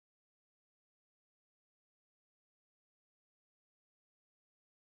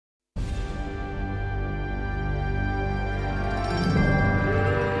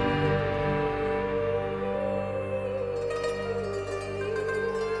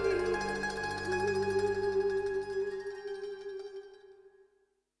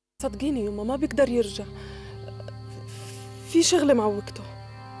صدقيني يما ما بيقدر يرجع، في شغلة معوقته.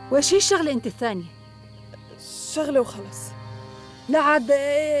 وإيش هي الشغلة أنت الثانية؟ شغلة وخلص. لا عاد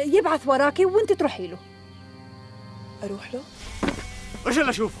يبعث وراكي وأنت تروحي له. أروح له؟ وش اللي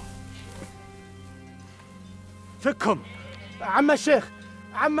أشوفه؟ فكهم. عم الشيخ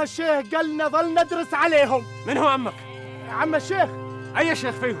قال لنا ظل ندرس عليهم. من هو عمك؟ عم الشيخ. أي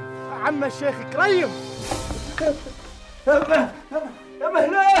شيخ فيهم؟ عم الشيخ كريم. يما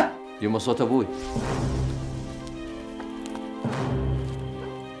هنا. يما صوت أبوي.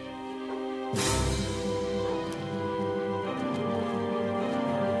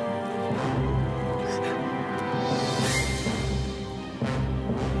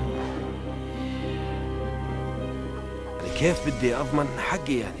 كيف بدي أضمن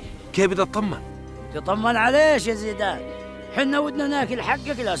حقي يعني؟ كيف بدي أطمن؟ تطمن على ايش يا زيدان؟ حنا ودنا ناكل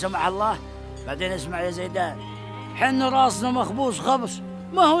حقك لا سمح الله. بعدين اسمع يا زيدان، حنا راسنا مخبوص خبص،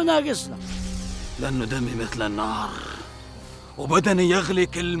 ما هو ناقصنا. لأنه دمي مثل النار وبدني يغلي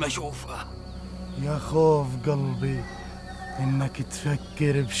كل ما أشوفه. يا خوف قلبي إنك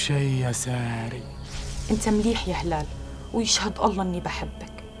تفكر بشي يا ساري. أنت مليح يا هلال، ويشهد الله إني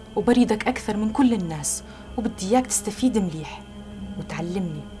بحبك وبريدك أكثر من كل الناس، وبدي إياك تستفيد مليح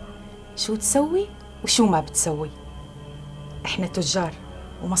وتعلمني شو تسوي وشو ما بتسوي. إحنا تجار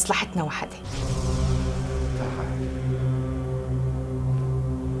ومصلحتنا وحدة.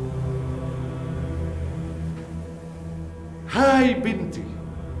 هاي بنتي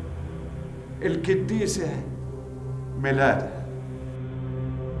القديسة ميلادة.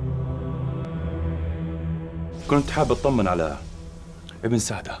 كنت حاب أطمن على ابن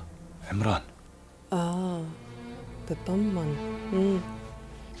سعدة عمران. تطمن.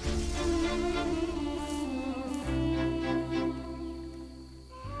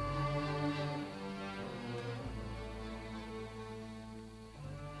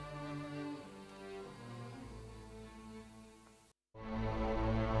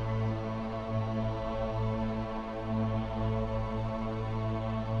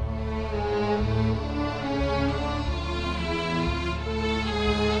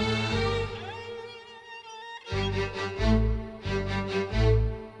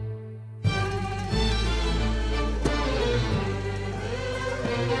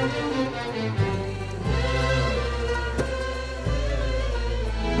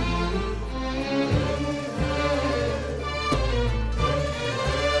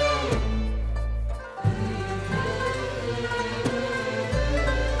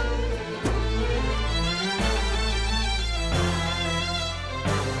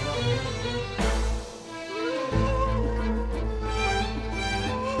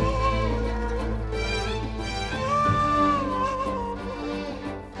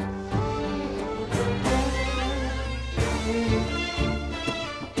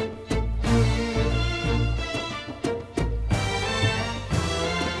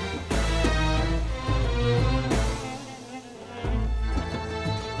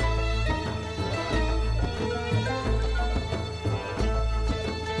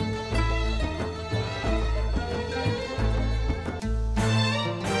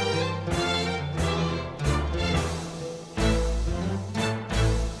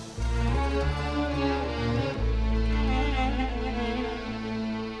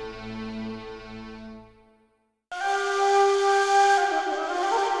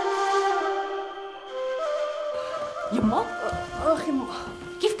 يما يما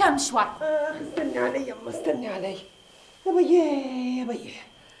كيف كان مشوار؟ استني علي يما، استني علي. يا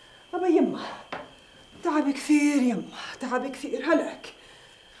بي يما، تعب كثير يما، تعب كثير. هلك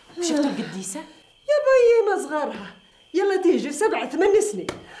شفتوا القديسة؟ يا بي مصغرها، يلا تيجي 7 8 سنين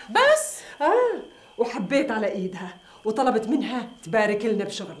بس؟ وحبيت على ايدها وطلبت منها تبارك لنا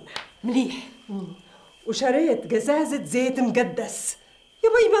بشغلنا. مليح. وشريت قزازة زيت مقدس. يا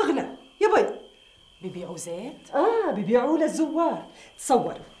بي مغلى يا بي. بيبيعوا زيت؟ بيبيعوا للزوار.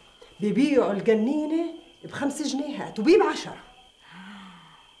 تصوروا بيبيعوا القنينة ب5 جنيهات وب10.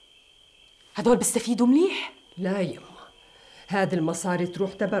 هدول بيستفيدوا مليح؟ لا يما، هذه المصاري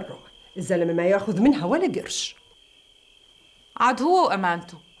تروح تبرع، الزلمة ما ياخذ منها ولا قرش. عاد هو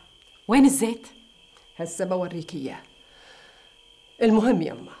وأمانته. وين الزيت؟ هسه بوريك إياه. المهم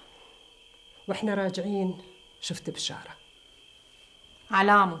يما، واحنا راجعين شفت بشارة.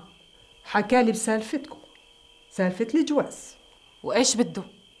 علامه؟ حكالي بسالفتكم، سالفة الجواز. وإيش بده؟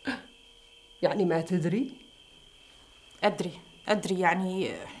 يعني ما تدري؟ أدري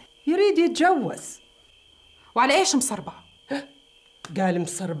يعني يريد يتجوز. وعلى إيش مصربع؟ قال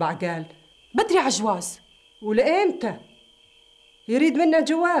مصربع، قال بدري على جواز. ولإمتى؟ يريد منا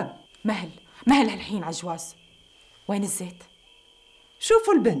جواب. مهل هالحين على جواز. وين الزيت؟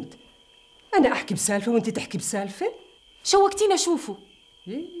 شوفوا البنت، أنا أحكي بسالفة وأنت تحكي بسالفة. شوقتينا شوفوا.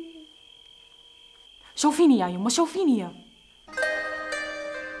 شوفيني يا يما، شوفيني يا.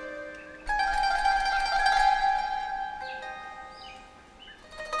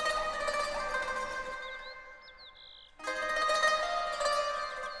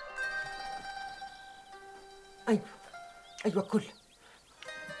 أيوة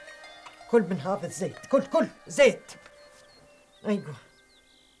كل من هذا الزيت، كل زيت. أيوة.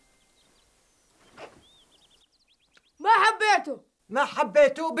 ما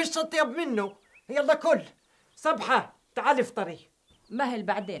حبيته بش أطيب منه. يلا كل. صبحة تعالي افطري. مهل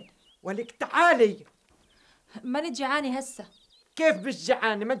بعدين. ولك تعالي. ماني جعانة هسه. كيف مش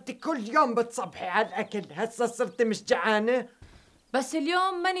جعانة؟ ما انت كل يوم بتصبحي على الأكل، هسه صرت مش جعانة؟ بس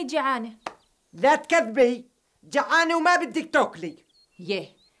اليوم ماني جعانة. لا تكذبي، جعانة وما بدك تاكلي.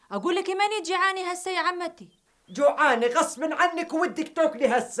 أقول لك ماني جعانة هسه يا عمتي. جوعانة غصب عنك وودك تاكلي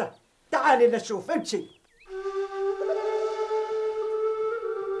هسه. تعالي لشوف، امشي.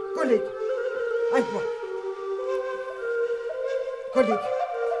 كلي. أيوة كلي.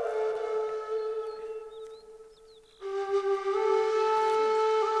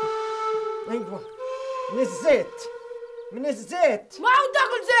 أيوة من الزيت. ما عود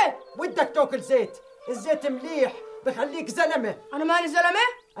تاكل زيت. ودك تاكل زيت، الزيت مليح بخليك زلمة. أنا ماني زلمة؟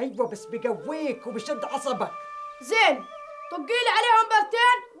 أيوة بس بقويك وبشد عصبك. زين طقيلي عليهم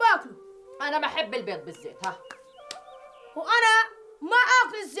بيضتين باكلوا. أنا بحب البيض بالزيت. ها وأنا ما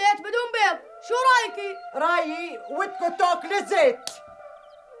آكل الزيت بدون بيض، شو رأيكي؟ رأيي ودكوا تاكلوا زيت.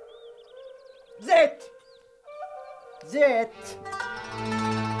 زيت.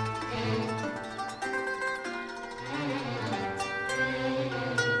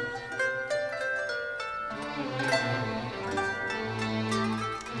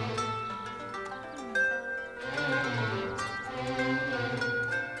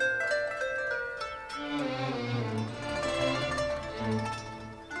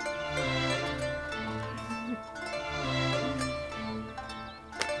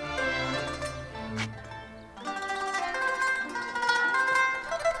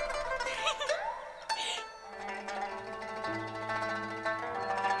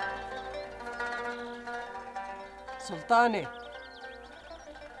 سلطانة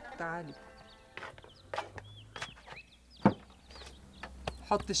تعالي،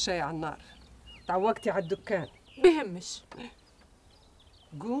 حط الشاي على النار. تعوقتي على الدكان. بهمش.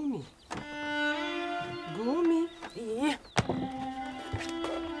 قومي. إيه.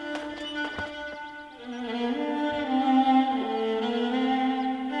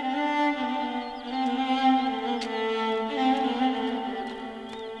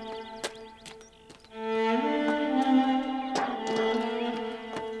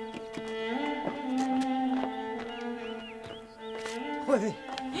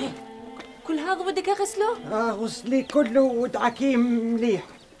 كل هذا بدك اغسله؟ غسلي كله وادعكيه مليح.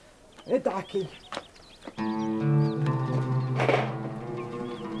 ادعكي.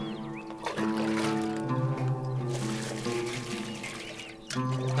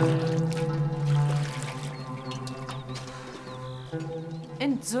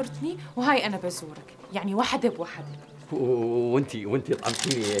 انت زرتني وهاي انا بزورك، يعني وحده بوحده. وانتي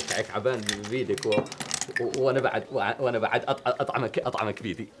طعمتيني كعبان بيدك وانا بعد اطعمك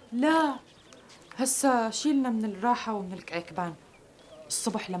بيدي. لا هسا شيلنا من الراحه ومن الكعكبان.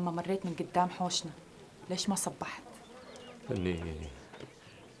 الصبح لما مريت من قدام حوشنا ليش ما صبحت؟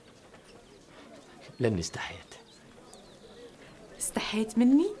 لاني استحيت. استحيت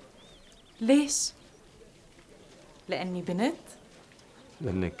مني؟ ليش؟ لاني بنت؟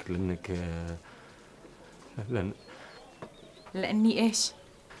 لاني ايش؟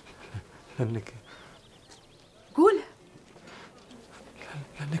 لانك قولها.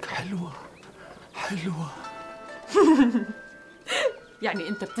 لانك حلوة. يعني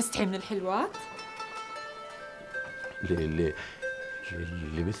انت بتستحي من الحلوات؟ اللي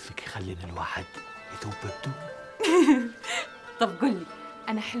مثلك يخلينا الواحد يذوب ببدو. طب قل لي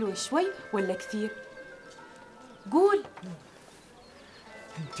انا حلوة شوي ولا كثير؟ قول.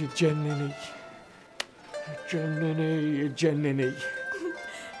 انت تجنني.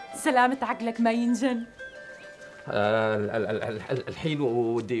 سلامة عقلك ما ينجن. الحين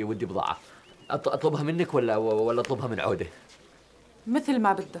ودي بضاعة. اطلبها منك ولا اطلبها من عودة؟ مثل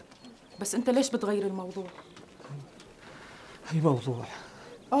ما بدك، بس انت ليش بتغير الموضوع؟ اي موضوع؟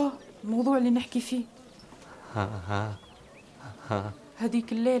 الموضوع اللي نحكي فيه. ها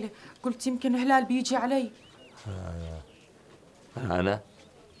هديك الليلة قلت يمكن هلال بيجي علي. أنا؟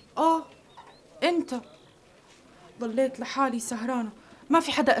 أنت. ضليت لحالي سهرانة، ما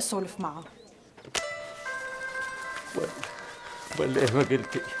في حدا أسولف معه. ليه ما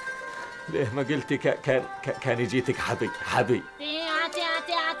قلتي؟ ليه ما قلتي كان يجيتك حبي تيا تيا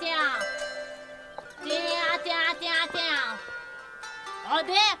تيا تيا تيا تيا تيا تيا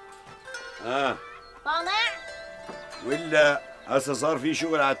عودة طالع ولا هسه صار في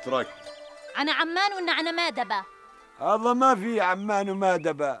شغل على التراك. أنا عمان وإن مادبة. الله ما في عمان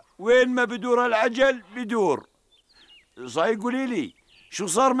ومادبة، وين ما بدور العجل بدور. صحيح قولي لي شو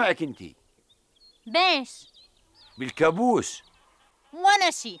صار معك انتي؟ بيش بالكابوس؟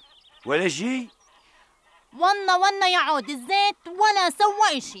 ولا شي. ولا شي؟ والله يا عود الزيت ولا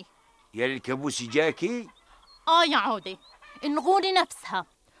سوى إشي. يا الكابوس جاكي؟ يا عودة الغولة نفسها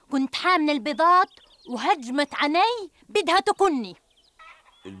كنت حامل البيضات وهجمت عني بدها تكني.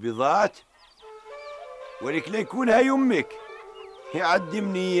 البيضات؟ ولك ليكون هاي امك.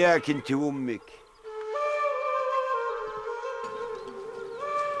 يعدمني اياك انت وامك.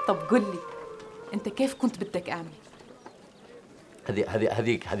 طب قل لي انت كيف كنت بدك اعمل؟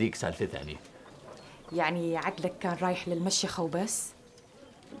 هذيك سالفة ثانية. يعني عقلك كان رايح للمشيخة وبس؟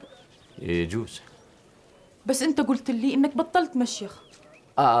 يجوز. بس انت قلت لي انك بطلت مشيخ.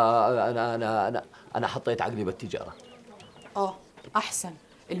 انا حطيت عقلي بالتجارة. احسن.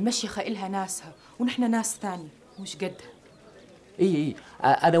 المشيخة إلها ناسها ونحن ناس ثانية مش قدها. اي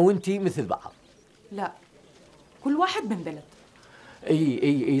انا وانتي مثل بعض. لا كل واحد من بلد.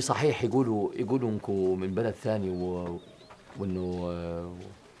 اي صحيح. يقولوا انكم من بلد ثاني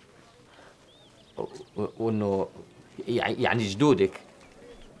وانه يعني جدودك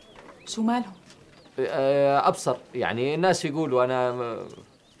شو مالهم؟ ابصر يعني الناس يقولوا انا.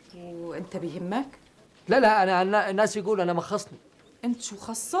 وانت بيهمك؟ لا انا الناس يقولوا انا مخصني. انت شو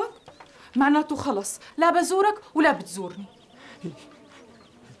خصك؟ معناته خلص لا بزورك ولا بتزورني.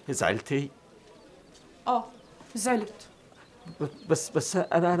 زعلتي؟ زعلت. بس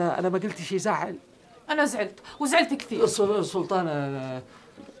انا ما قلت شيء زعل. انا زعلت وزعلت كثير. سلطانة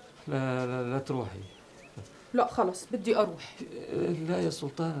لا تروحي. لا خلص بدي اروح. لا يا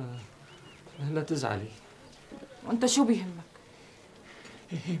سلطانة لا تزعلي. وانت شو بيهمك؟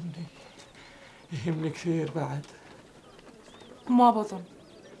 يهمني كثير بعد. ما بظن.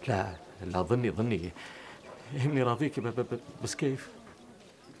 لا ظني يهمني راضيكي بس كيف؟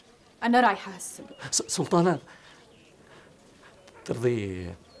 انا رايحة هسه. سلطانة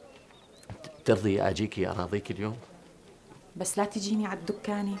ترضي اجيكي اراضيك اليوم؟ بس لا تجيني على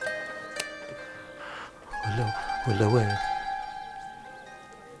الدكاني. ولا وين؟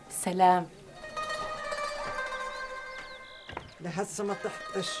 سلام. لهسه ما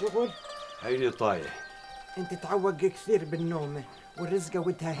طحت الشغل؟ هيني طايح. انت تعوق كثير بالنومة والرزقة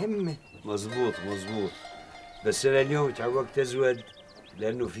ودها همة. مزبوط بس انا اليوم تعوقت ازود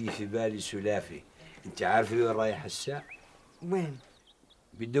لانه في بالي سلافة. انت عارفة وين رايح هسه؟ وين؟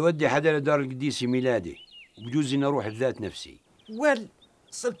 بدي اودي حدا لدار القديسة ميلادي وبجوز اني اروح بذات نفسي.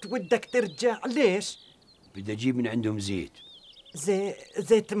 صرت ودك ترجع ليش؟ بدي اجيب من عندهم زيت.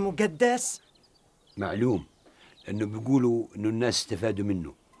 زيت مقدس؟ معلوم، لانه بيقولوا انه الناس استفادوا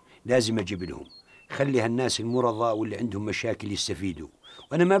منه. لازم اجيب لهم. خلي هالناس المرضى واللي عندهم مشاكل يستفيدوا،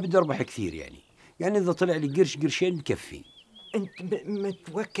 وانا ما بدي اربح كثير يعني اذا طلع لي قرش قرشين بكفي. انت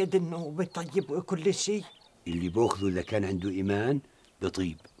متوكد انه بطيب كل شيء؟ اللي باخذه اذا كان عنده ايمان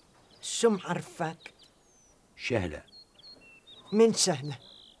بطيب. شو معرفك؟ شهلة. من شهلة؟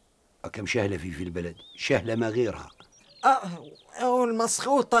 كم شهلة في البلد؟ شهلة ما غيرها.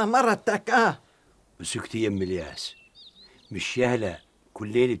 والمسخوطة مرتك. وسكتي يم الياس. مش شهلة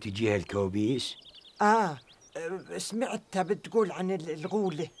كل ليلة بتجيها الكوابيس؟ سمعتها بتقول عن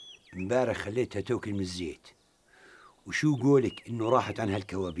الغولة. امبارح خليتها تاكل من الزيت. وشو قولك انه راحت عن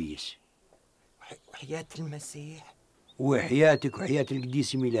هالكوابيس؟ وحياة المسيح وحياتك وحياة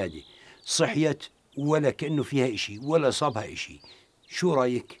القديس ميلادي صحيت ولا كأنه فيها اشي ولا صابها اشي. شو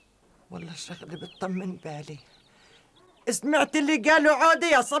رايك؟ والله شغلة بتطمن بالي. سمعت اللي قالوا عودة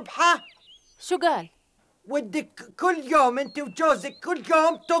يا صبحة؟ شو قال؟ ودك كل يوم انت وجوزك كل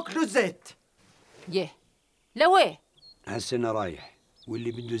يوم تاكلوا زيت. لويه؟ هسه انا رايح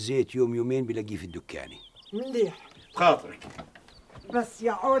واللي بده زيت يوم يومين بلاقيه في الدكانة. مليح بخاطرك. بس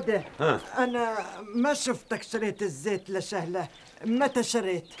يا عودة أنا ما شفتك شريت الزيت لشهلة. متى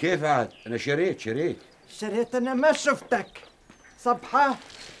شريت؟ كيف عاد؟ أنا شريت أنا ما شفتك. صبحة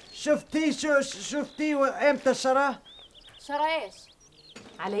شفتي وإمتى شراه؟ شرا إيش؟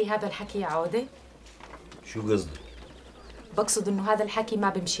 علي هذا الحكي يا عودة؟ شو قصدك؟ بقصد إنه هذا الحكي ما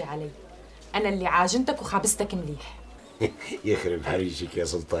بمشي علي. أنا اللي عاجنتك وخابستك مليح. يخرب حريشك يا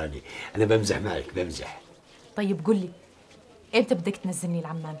سلطاني، أنا بمزح معك بمزح. طيب قل لي إمتى بدك تنزلني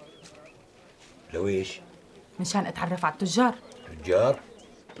العمان؟ لو إيش؟ مشان أتعرف على التجار. تجار؟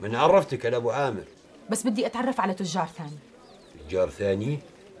 من عرفتك على أبو عامر. بس بدي أتعرف على تجار ثاني. جار ثاني؟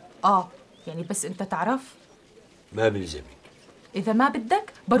 يعني بس انت تعرف. ما بلزمك. اذا ما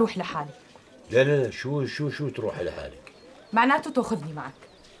بدك بروح لحالي. لا لا لا، شو تروح لحالك؟ معناته تاخذني معك.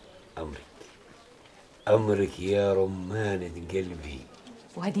 أمرك يا رمانة قلبي.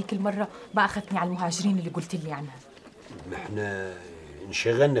 وهديك المرة ما أخذتني على المهاجرين اللي قلت لي عنها. نحن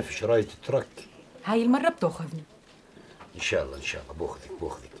انشغلنا في شرايط ترك. هاي المرة بتاخذني. إن شاء الله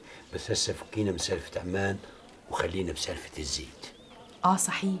باخذك. بس هسه فكينا من سالفة عمان وخلينا بسالفة الزيت.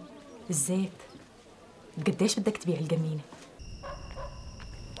 صحيح، الزيت. قديش بدك تبيع القنينة؟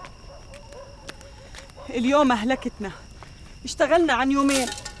 اليوم أهلكتنا، اشتغلنا عن يومين.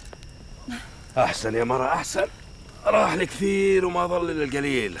 أحسن يا مرة أحسن، راح لي كثير وما ظل إلا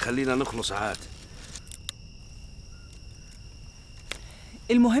القليل، خلينا نخلص عاد.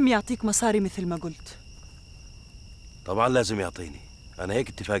 المهم يعطيك مصاري مثل ما قلت. طبعا لازم يعطيني، أنا هيك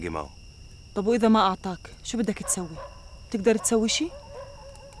اتفاقي معه. طب وإذا ما أعطاك شو بدك تسوي؟ تقدر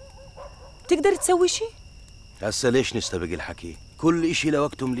تسوي شي؟ هسه ليش نستبق الحكي؟ كل إشي له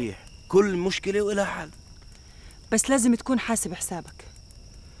وقته مليح، كل مشكلة وإلها حل. بس لازم تكون حاسب حسابك.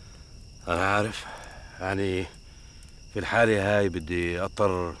 أنا عارف، يعني في الحالة هاي بدي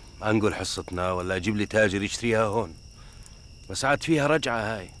أضطر أنقل حصتنا ولا أجيب لي تاجر يشتريها هون، بس عاد فيها رجعة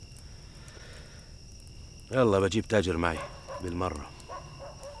هاي. يلا بجيب تاجر معي بالمرة.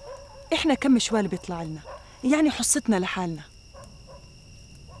 إحنا كم شوال بيطلع لنا، يعني حصتنا لحالنا.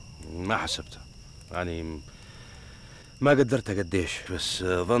 ما حسبتها، يعني ما قدرتها قديش، بس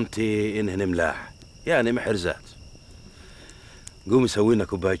ظنتي إنهن ملاح، يعني محرزات. قومي سوي لنا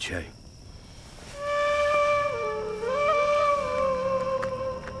كوباية شاي.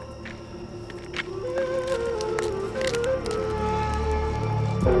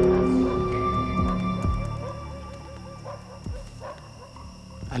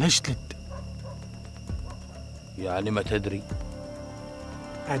 أنشتت يعني ما تدري؟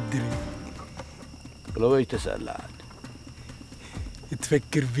 أدري. لو ايش تسأل عاد؟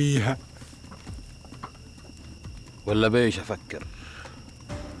 تفكر فيها ولا بيش أفكر؟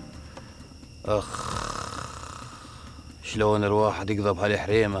 شلون الواحد يقضب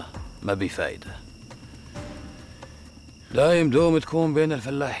هالحريمة ما بفايدة. دايم دوم تكون بين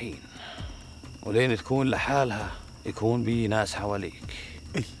الفلاحين، ولين تكون لحالها يكون بي ناس حواليك.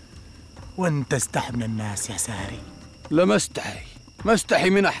 وانت استحي من الناس يا ساري. لا ما استحي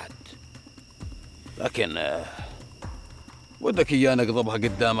من أحد، لكن ودك إيانا أقضبها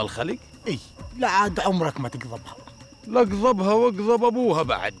قدام الخلق؟ لا عاد عمرك ما تقضبها. لا اقضبها واقضب أبوها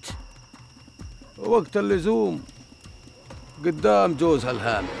بعد، وقت اللزوم قدام جوزها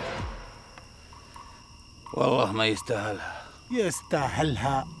الهامل. والله ما يستاهلها.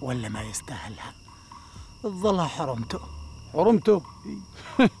 يستاهلها ولا ما يستاهلها؟ تظلها حرمته؟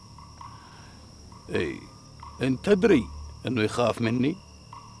 اي انت تدري انه يخاف مني؟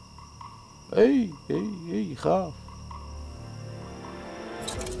 اي يخاف.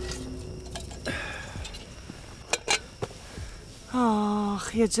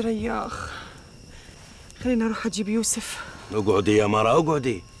 يا جرياخ، خلينا اروح اجيب يوسف. اقعدي يا مرة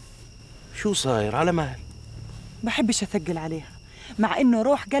اقعدي. شو صاير على مهل؟ بحبش اثقل عليها، مع انه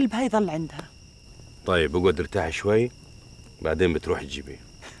روح قلبها يظل عندها. طيب اقعد ارتاحي شوي بعدين بتروحي تجيبيه.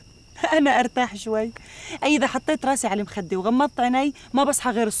 انا ارتاح شوي؟ اذا حطيت راسي على المخده وغمضت عيني ما بصحى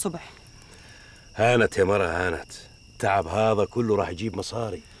غير الصبح. هانت يا مرة هانت، التعب هذا كله راح يجيب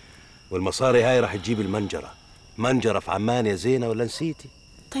مصاري، والمصاري هاي راح تجيب منجرة في عمان يا زينة، ولا نسيتي؟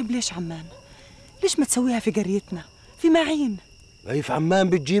 طيب ليش عمان؟ ليش ما تسويها في قريتنا في معين؟ اي في عمان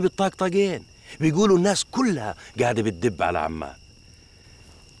بتجيب الطاقطاقين، بيقولوا الناس كلها قاعدة بتدب على عمان.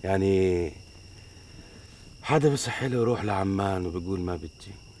 يعني حدا بصح له يروح لعمان وبيقول ما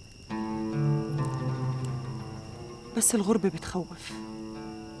بدي. بس الغربة بتخوف.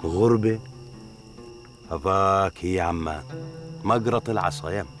 غربة؟ هذاك هي عمان، مقرط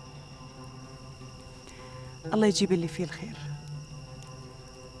العصا. الله يجيب اللي فيه الخير.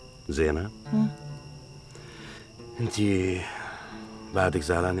 زينة، انتي بعدك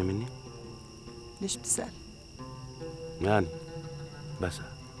زعلانة مني؟ ليش بتسأل؟ يعني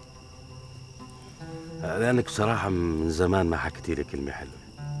بسأل لأنك بصراحة من زمان ما حكيتي لي كلمة حلوة،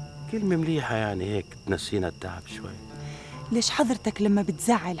 كلمة مليحة، يعني هيك تنسينا التعب شوي. ليش حضرتك لما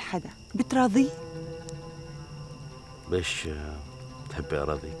بتزعل حدا بتراضيه؟ ليش تحبي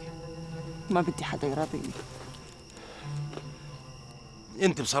أراضيك؟ ما بدي حدا يراضيني.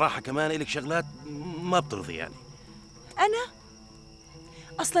 انت بصراحة كمان إلك شغلات ما بترضي يعني. أنا؟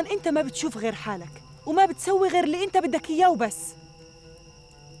 أصلاً أنت ما بتشوف غير حالك وما بتسوي غير اللي أنت بدك إياه وبس.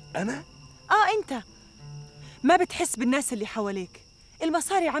 أنا؟ أنت ما بتحس بالناس اللي حواليك،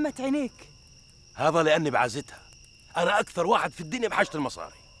 المصاري عمت عينيك. هذا لأني بعزتها، أنا أكثر واحد في الدنيا بحاجة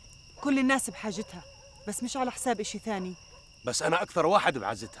المصاري. كل الناس بحاجتها، بس مش على حساب إشي ثاني. بس أنا أكثر واحد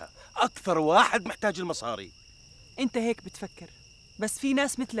بعزتها، أكثر واحد محتاج المصاري. أنت هيك بتفكر، بس في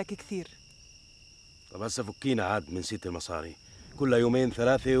ناس مثلك كثير. طب هسه فكينا عاد من سيرة المصاري، كلها يومين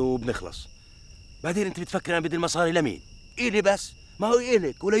ثلاثة وبنخلص. بعدين أنت بتفكر أنا بدي المصاري لمين؟ إلي بس؟ ما هو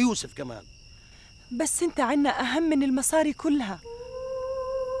إلك ولا يوسف كمان. بس أنت عنا أهم من المصاري كلها.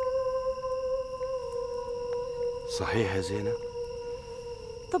 صحيح يا زينة؟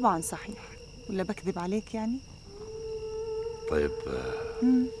 طبعا صحيح، ولا بكذب عليك يعني؟ طيب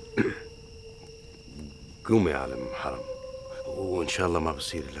قومي يا عالم حرم، وإن شاء الله ما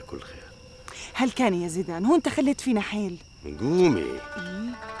بصير إلا كل خير. هل كان يا زيدان؟ هو أنت خليت فينا حيل. قومي.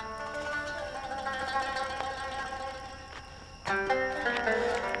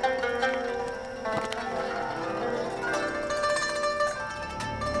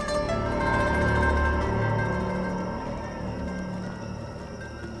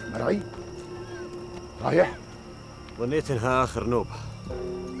 مرعي رايح؟ ظنيت انها اخر نوبه.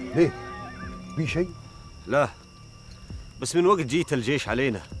 ليه؟ في شيء؟ لا، بس من وقت جيت الجيش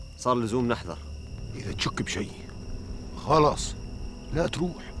علينا صار لزوم نحذر. اذا تشك بشيء خلاص لا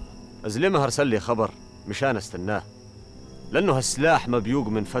تروح. ازلمه ارسل لي خبر مشان استناه، لانه هالسلاح مبيوق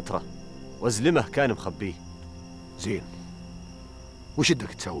من فتره وازلمه كان مخبيه. زين، وش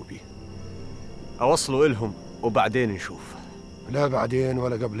بدك تسوي بيه؟ اوصله إلهم وبعدين نشوف. لا بعدين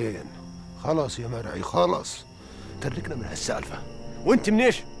ولا قبلين، خلاص يا مرعي خلاص، تركنا من هالسالفه. وانت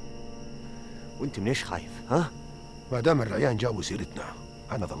منيش خايف؟ ها؟ ما دام الرعيان جابوا سيرتنا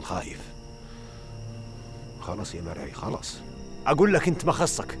انا ظل خايف. خلاص يا مرعي خلاص. اقول لك انت ما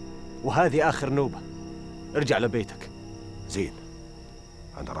خصك، وهذه اخر نوبه، ارجع لبيتك. زين،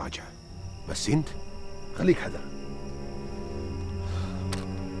 انا راجع، بس انت خليك حذر.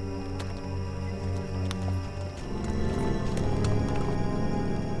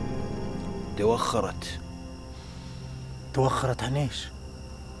 توخرت عن ايش؟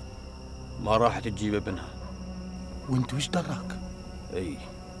 ما راحت تجيب ابنها. وانت وش دراك؟ اي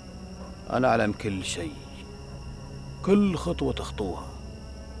انا اعلم كل شيء، كل خطوه تخطوها،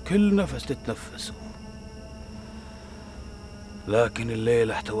 كل نفس تتنفسه. لكن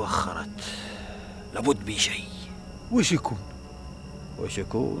الليله توخرت، لابد بي شيء. وش يكون؟ وش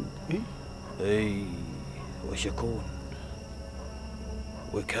يكون؟ اي وش يكون؟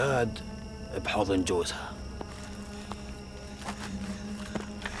 وكاد بحضن جوزها.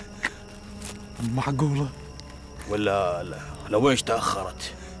 معقولة؟ ولا لا لويش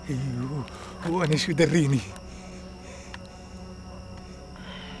تأخرت؟ ايوه، وانا شو دريني؟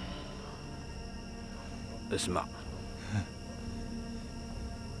 اسمع،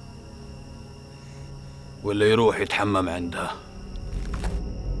 ولا يروح يتحمم عندها.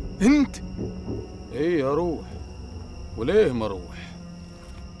 انت؟ ايه اروح، وليه ما اروح؟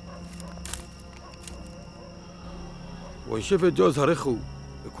 وإن شفت جوزها رخو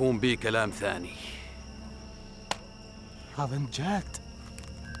يكون بيه كلام ثاني. هذا انت جاد.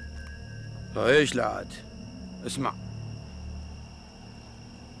 ايش لعاد؟ اسمع،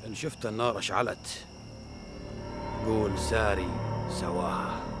 إن شفت النار اشعلت قول ساري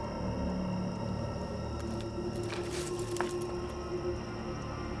سواها.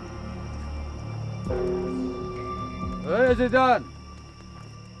 ايه يا زيدان،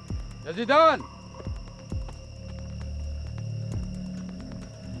 يا زيدان،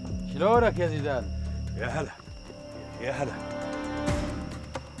 شلونك يا زيدان؟ يا هلا يا هلا.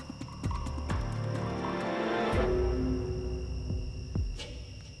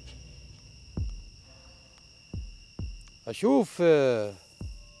 أشوف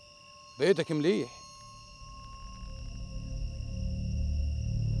بيتك مليح.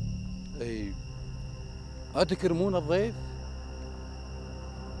 أي أتكرمون الضيف؟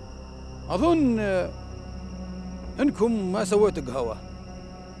 أظن إنكم ما سويتوا قهوة.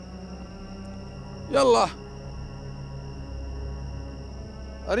 يلا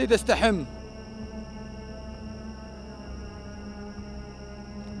أريد أستحم.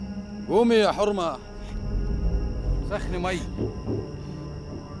 قومي يا حرمة، سخني مي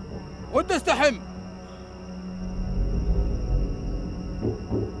ودي استحم.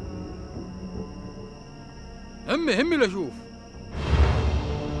 همي لاشوف.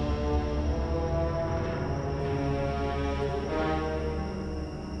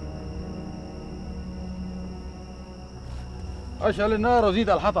 اشعل النار وزيد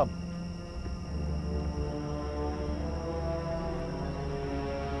الحطب.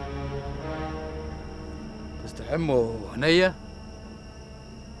 تستحموا هنية؟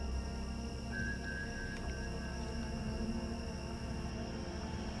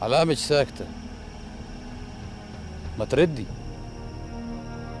 علامك ساكتة. ما تردي.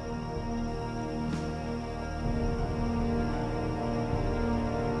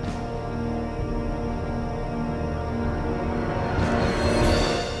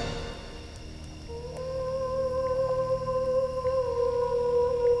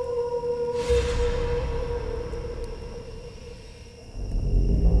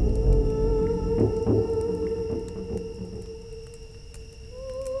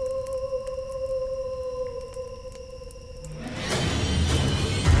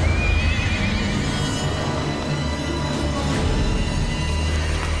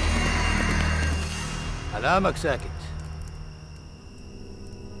 كلامك ساكت.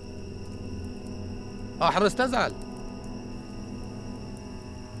 احرص تزعل.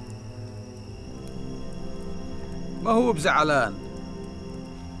 ما هو بزعلان،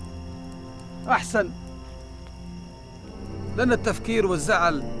 احسن، لان التفكير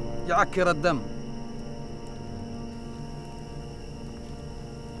والزعل يعكر الدم.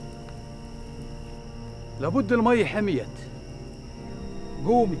 لابد المي حميت.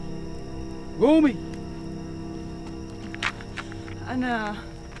 قومي قومي. أنا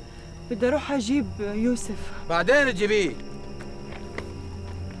بدي أروح أجيب يوسف. بعدين تجيبيه.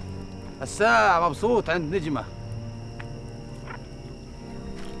 الساعة مبسوط عند نجمة.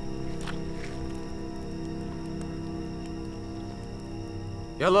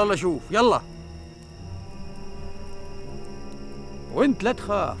 يلا يلا شوف يلا. وانت لا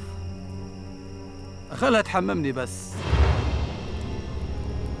تخاف، خلها تحممني بس،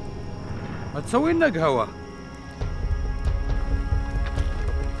 ما تسوي لنا قهوة.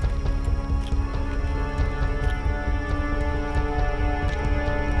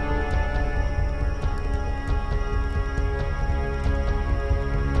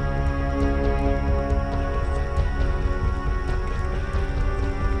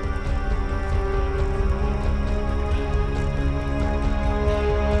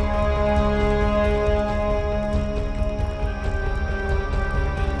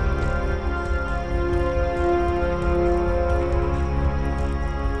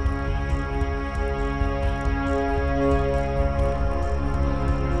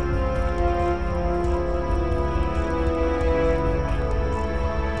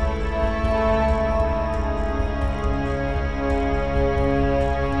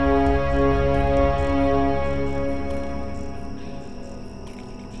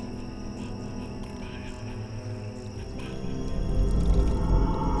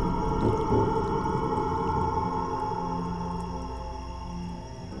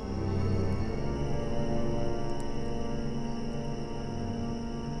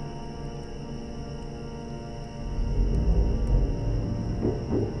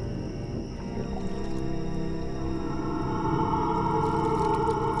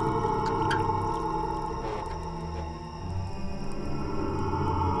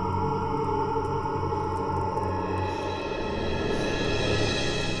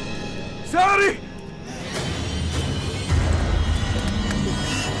 ساري!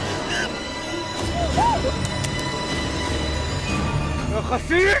 يا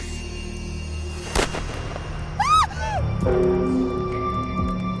خسيس!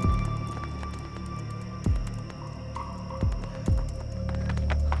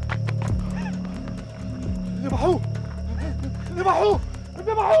 ذبحوه! ذبحوه!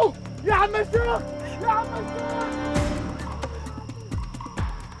 ذبحوه! يا عم الشيخ! يا عم الشيخ!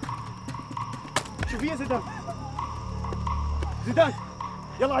 شوف يا زيدان، زيدان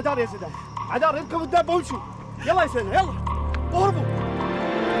يلا عدار يا زيدان، عدار اركبوا الدابة وامشوا، يلا يا سنة يلا اهربوا.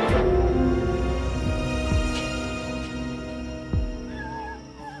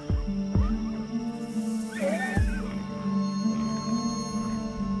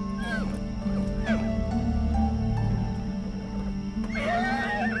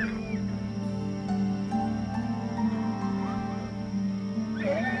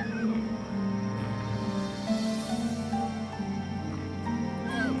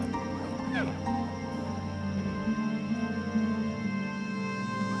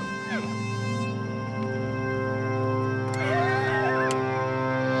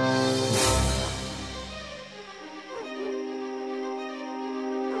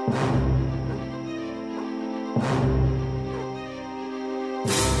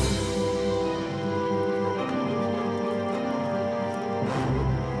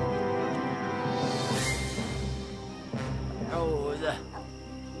 عودة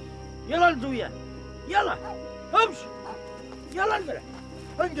يلا انتويا يلا امشي يلا انقلع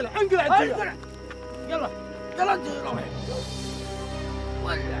انقلع انقلع انقلع يلا يلا انت روحي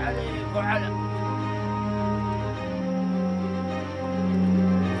ولا عليك وعلى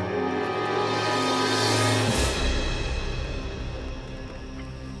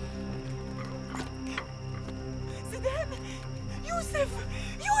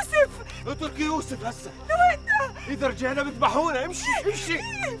نصف هسه. لوين؟ اذا رجعنا بذبحونا. امشي امشي.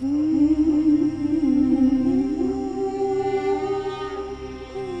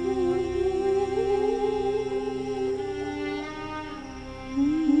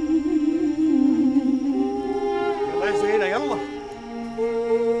 يلا يا زينة يلا.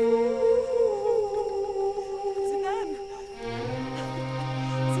 زيدان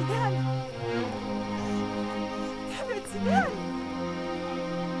زيدان تعبت زيدان.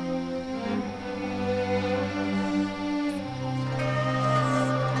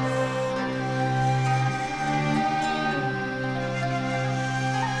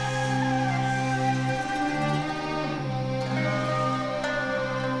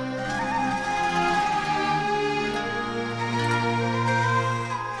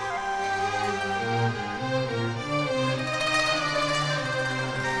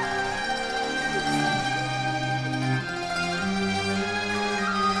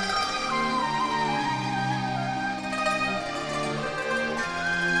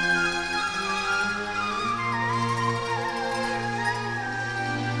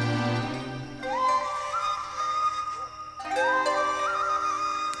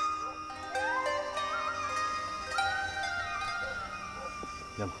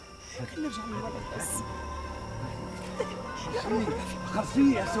 يلا نرجع للولد بس.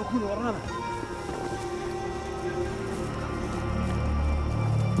 خلصيني هسه وكونوا ورانا.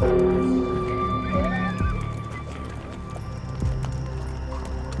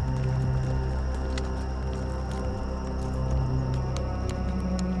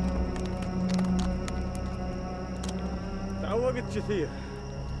 تعوقت كثير.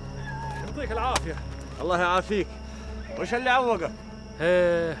 يعطيك العافية. الله يعافيك. وش اللي عوقك؟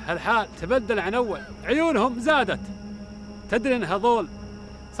 هالحال تبدل عن أول، عيونهم زادت. تدري إن هذول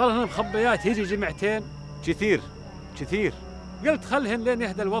صار لهم مخبيات يجي جمعتين؟ كثير كثير. قلت خلهن لين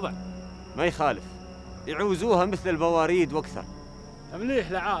يهدى الوضع. ما يخالف، يعوزوها مثل البواريد واكثر.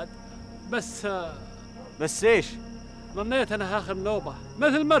 مليح لعاد، بس ايش؟ ظنيت أنا آخر نوبة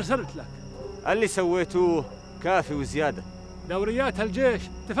مثل ما أرسلت لك. اللي سويتوه كافي وزيادة. دوريات الجيش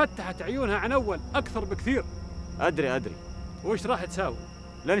تفتحت عيونها عن أول أكثر بكثير. أدري. وش راح تساوي؟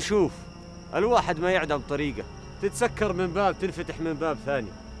 لنشوف. الواحد ما يعدم طريقة، تتسكر من باب تنفتح من باب ثاني،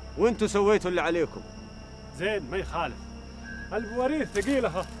 وانتوا سويتوا اللي عليكم. زين ما يخالف، البواريد ثقيلة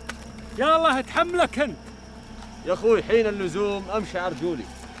ها. يا الله تحملك انت. يا اخوي حين اللزوم امشي عرجولي.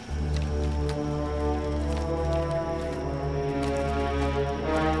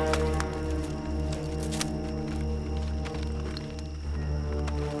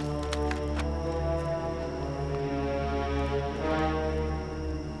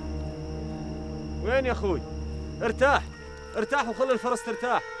 وين يا اخوي؟ ارتاح ارتاح وخلي الفرس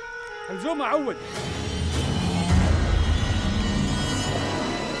ترتاح. الزوم عود.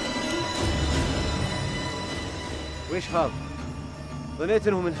 ويش هذا؟ ظنيت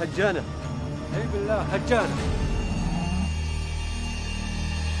انه من هجانه. اي بالله هجانه.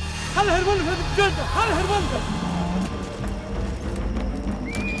 خل هربنا في الجلده، خل هربنا.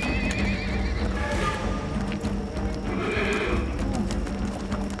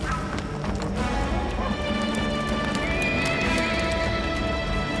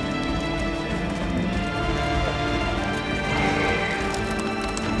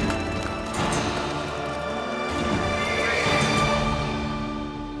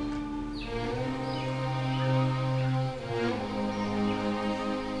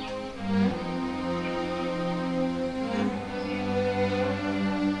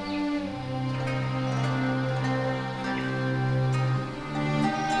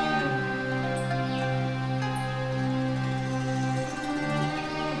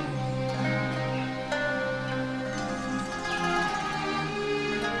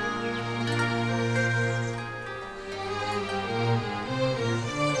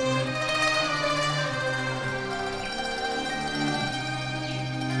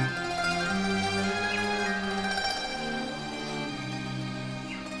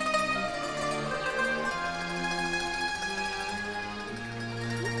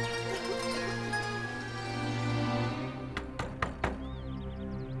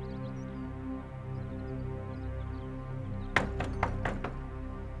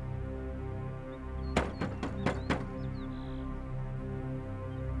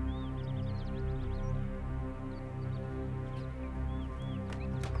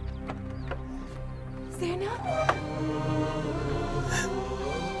 زينة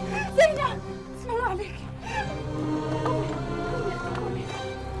زينة اسم الله عليك.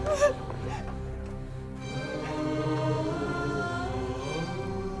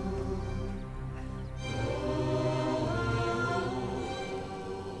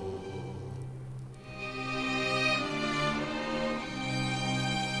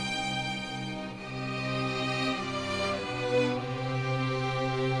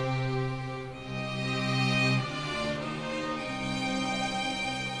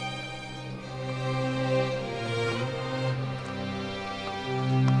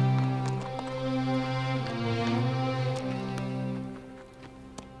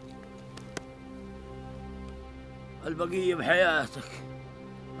 البقية بحياتك،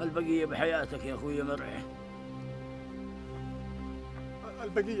 البقية بحياتك يا أخوي مرعي.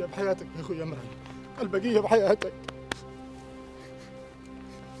 البقية بحياتك يا أخوي عمران، البقية بحياتك.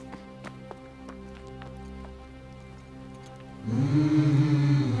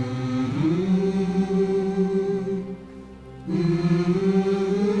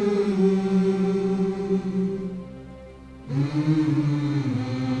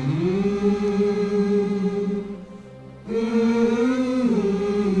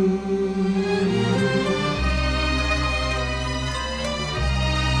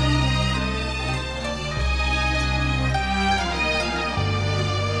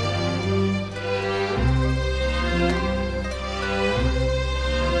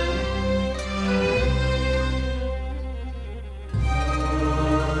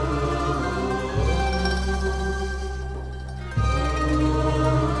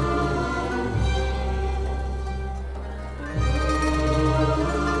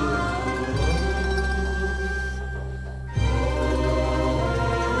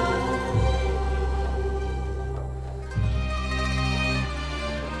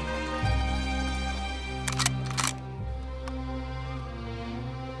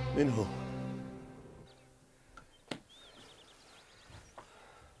 مين هو؟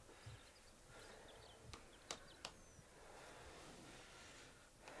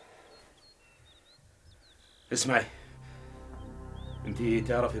 اسمعي، انت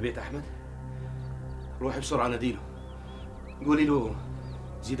تعرفي بيت احمد؟ روحي بسرعه ناديله، قولي له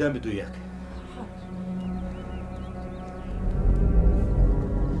زيدان بده اياك.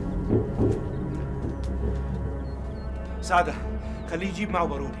 سعده خليه يجيب معه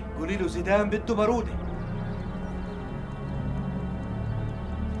بارودة، قولي له زيدان بده بارودة.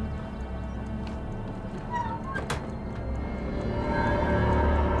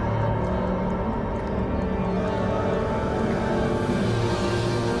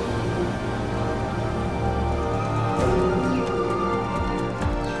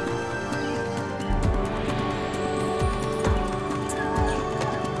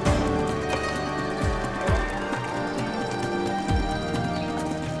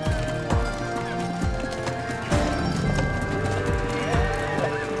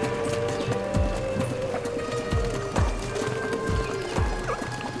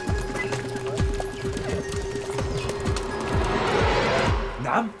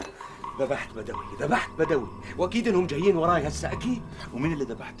 ذبحت بدوي، واكيد انهم جايين وراي هسه اكيد. ومين اللي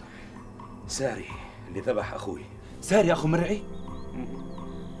ذبحته؟ ساري اللي ذبح اخوي. ساري اخو مرعي.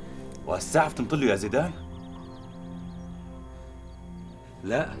 وهالساعة بتنطله يا زيدان؟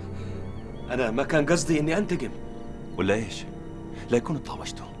 لا، انا ما كان قصدي اني انتقم. ولا ايش؟ لا يكون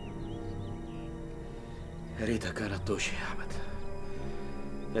طاوشته. يا ريتها كانت طوشة يا احمد،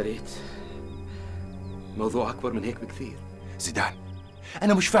 يا ريت. موضوع اكبر من هيك بكثير. زيدان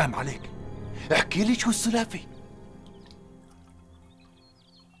انا مش فاهم عليك، احكي لي شو السلافة؟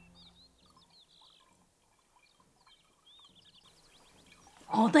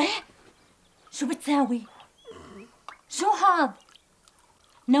 عودة؟ شو بتساوي؟ شو هاد؟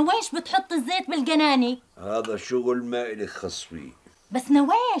 نواش بتحط الزيت بالقناني؟ هذا شغل ما إلك خص فيه. بس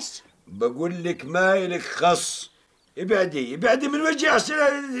نواش بقول لك ما إلك خص. ابعدي من وجهي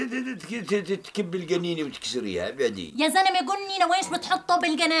عشان تكب القنينه وتكسريها. ابعدي يا زلمه. قلني نواش بتحطه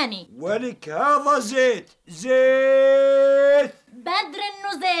بالقناني؟ ولك هذا زيت. بدر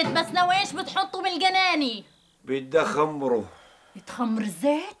انه زيت، بس نواش بتحطه بالقناني؟ بدي اخمره. يتخمر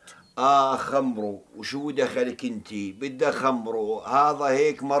الزيت؟ خمره. وشو دخلك انتي؟ بدي اخمره، هذا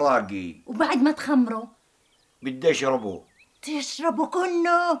هيك مراقي. وبعد ما تخمره بدي اشربه. تشربه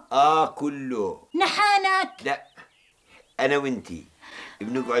كله؟ كله. نحانك؟ لا، انا وانتي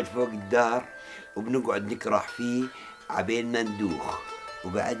بنقعد فوق الدار وبنقعد نكرح فيه عبين ما ندوخ،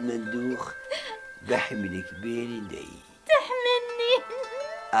 وبعد ما ندوخ بحملك بين يدي. تحملني؟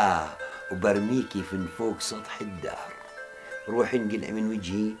 وبرميكي من فوق سطح الدار. روحي انقلع من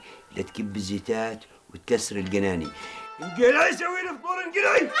وجهي لتكب الزيتات وتكسر القناني. انقلعي، سوي لي فطور،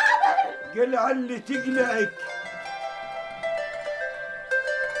 انقلعي. قلع اللي تقلعك.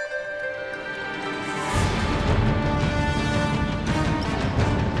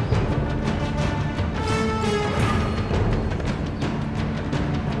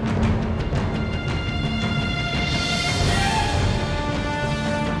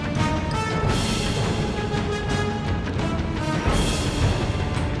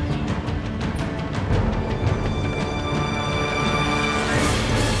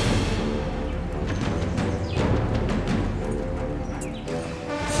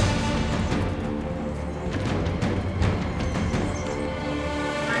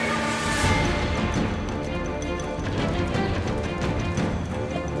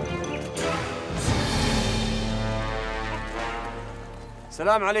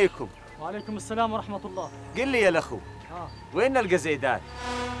 السلام عليكم. وعليكم السلام ورحمة الله. قل لي يا الأخو، وين نلقى زيدان؟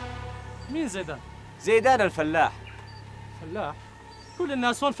 مين زيدان؟ زيدان الفلاح. فلاح؟ كل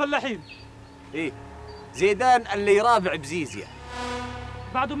الناس هون فلاحين. إيه، زيدان اللي يرابع بزيزيا.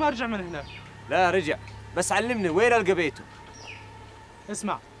 بعده ما رجع من هناك. لا رجع، بس علمني وين ألقى بيته؟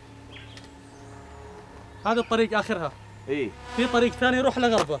 اسمع، هذا الطريق آخرها. إيه. في طريق ثاني يروح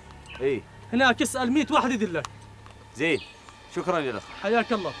لغربه. إيه. هناك اسأل 100 واحد يدلك. زين، شكرا يا الأخ.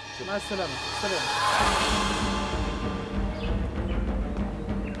 حياك الله. مع السلامة. سلام.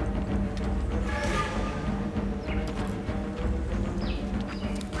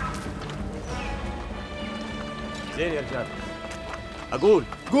 زين يا رجال. أقول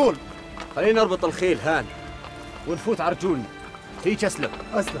قول. خلينا نربط الخيل هان ونفوت عرجولنا. هيك أسلم.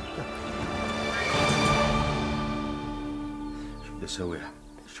 أسلم. شو بدي أسوي يا أحمد؟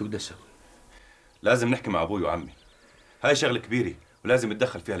 شو بدي أسوي؟ لازم نحكي مع أبوي وعمي. هاي شغلة كبيرة ولازم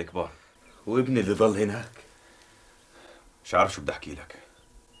يتدخل فيها الكبار. وابني اللي ضل هناك؟ مش عارف شو بدي أحكي لك،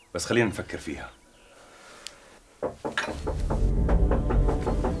 بس خلينا نفكر فيها.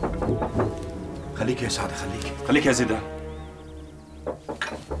 خليك يا سعد، خليك يا زيدان.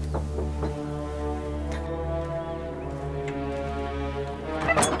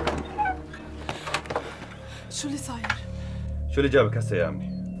 شو اللي صاير؟ شو اللي جابك هسه يا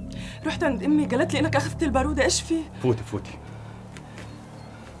عمي؟ رحت عند امي قالت لي انك اخذت البارودة، ايش في؟ فوتي.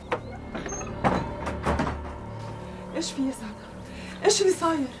 ايش في يا سعد؟ ايش اللي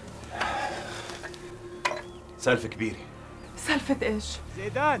صاير؟ سالفة كبيرة. سالفة ايش؟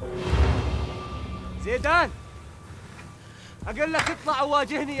 زيدان أقول لك اطلع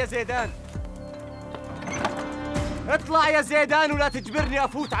وواجهني يا زيدان. اطلع يا زيدان ولا تجبرني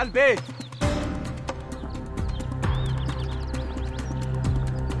أفوت على البيت.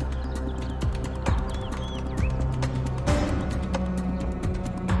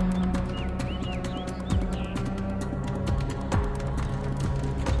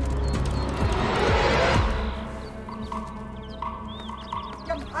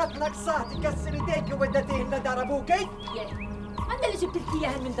 لك صاح تكسر ايديك وودتيه لدار ابوكي؟ انت اللي جبت لك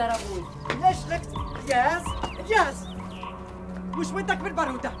اياها من دار ابوي. ليش لك ياس وش بدك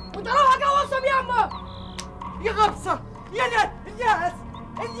بالبارودة؟ وانت روح قوصهم يا امه يا غبصة يا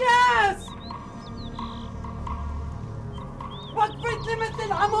الياس وقفت لي مثل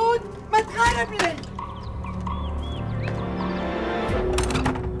العمود ما تغارب لي.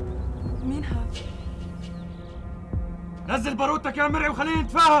 مين هذا؟ نزل بارودتك يا مرعي وخلينا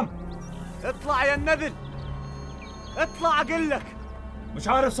نتفاهم. اطلع يا النذل، اطلع اقول لك. مش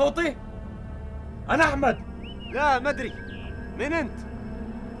عارف صوتي؟ انا احمد. لا ما ادري، من انت؟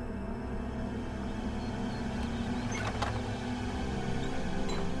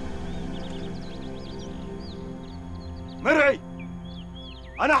 مرعي،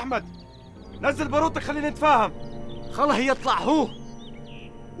 انا احمد. نزل بارودتك خلينا نتفاهم. خله يطلع هو.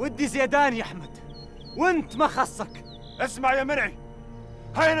 ودي زيدان يا احمد، وانت ما خصك. اسمع يا مرعي،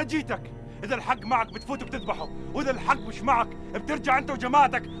 هاي انا جيتك. اذا الحق معك بتفوت بتذبحه، واذا الحق مش معك بترجع انت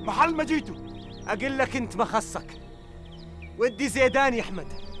وجماعتك محل ما جيتوا. اقول لك انت ما خصك. ودي زيدان يا احمد،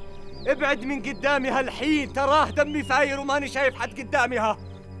 ابعد من قدامي هالحين، تراه دمي فاير وماني شايف حد قدامي. ها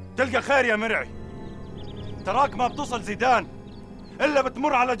تلقى خير يا مرعي، تراك ما بتوصل زيدان الا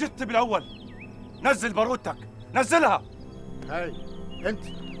بتمر على جثتي بالاول. نزل بارودتك، نزلها. هاي انت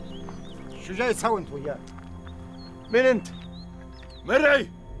شو جاي تسوي انت وياه؟ من انت؟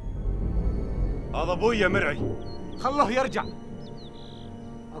 مرعي، هذا ابوي يا مرعي. خله يرجع.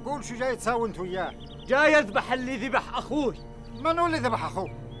 اقول شو جاي تسوي انت وياه؟ جاي اذبح اللي ذبح اخوي. من هو اللي ذبح اخوه؟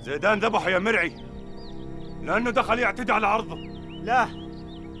 زيدان ذبحه يا مرعي لانه دخل يعتدي على عرضه. لا،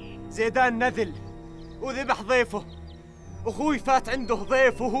 زيدان نذل وذبح ضيفه. اخوي فات عنده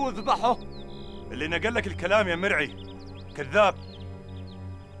ضيف وهو ذبحه. اللي نقل لك الكلام يا مرعي كذاب.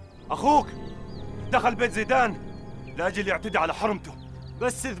 اخوك دخل بيت زيدان لاجل يعتدي على حرمته،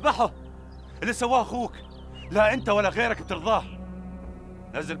 بس ذبحه. اللي سواه اخوك لا انت ولا غيرك بترضاه.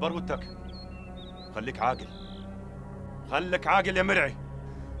 نزل بارودتك، خليك عاقل، خليك عاقل يا مرعي.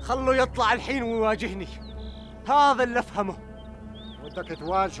 خلوا يطلع الحين ويواجهني، هذا اللي افهمه. ودك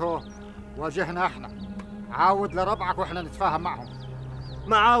تواجهه؟ واجهنا احنا، عاود لربعك واحنا نتفاهم معهم.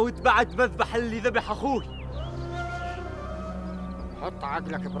 ما عاود بعد بذبح اللي ذبح اخوي. حط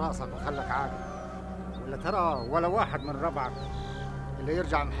عقلك براسك وخلك عاقل، ولا ترى ولا واحد من ربعك اللي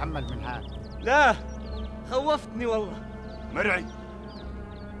يرجع محمد من هذا. لا، خوفتني والله. مرعي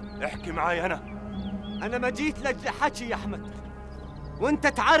احكي معاي. انا ما جيت لاجل حكي يا احمد، وانت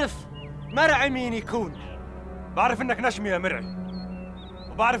تعرف مرعي مين يكون. بعرف انك نشمي يا مرعي،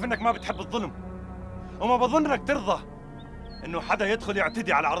 وبعرف انك ما بتحب الظلم، وما بظن انك ترضى إنه حدا يدخل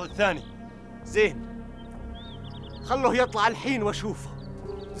يعتدي على العرض الثاني. زين، خلوه يطلع الحين واشوفه.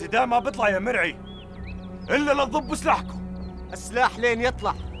 زيدان ما بيطلع يا مرعي إلا لا تضبوا سلاحكم. السلاح لين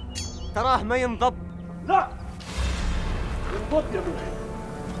يطلع، تراه ما ينضب. لا ينضب يا مرعي.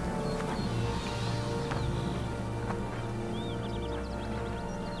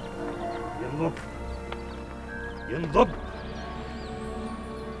 ينضب ينضب،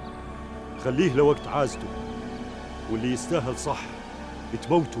 خليه لوقت عازته، واللي يستاهل صح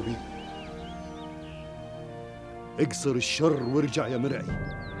بتموتوا بيه. اقصر الشر وارجع يا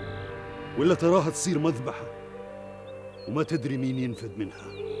مرعي، ولا تراها تصير مذبحة وما تدري مين ينفذ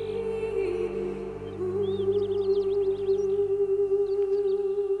منها.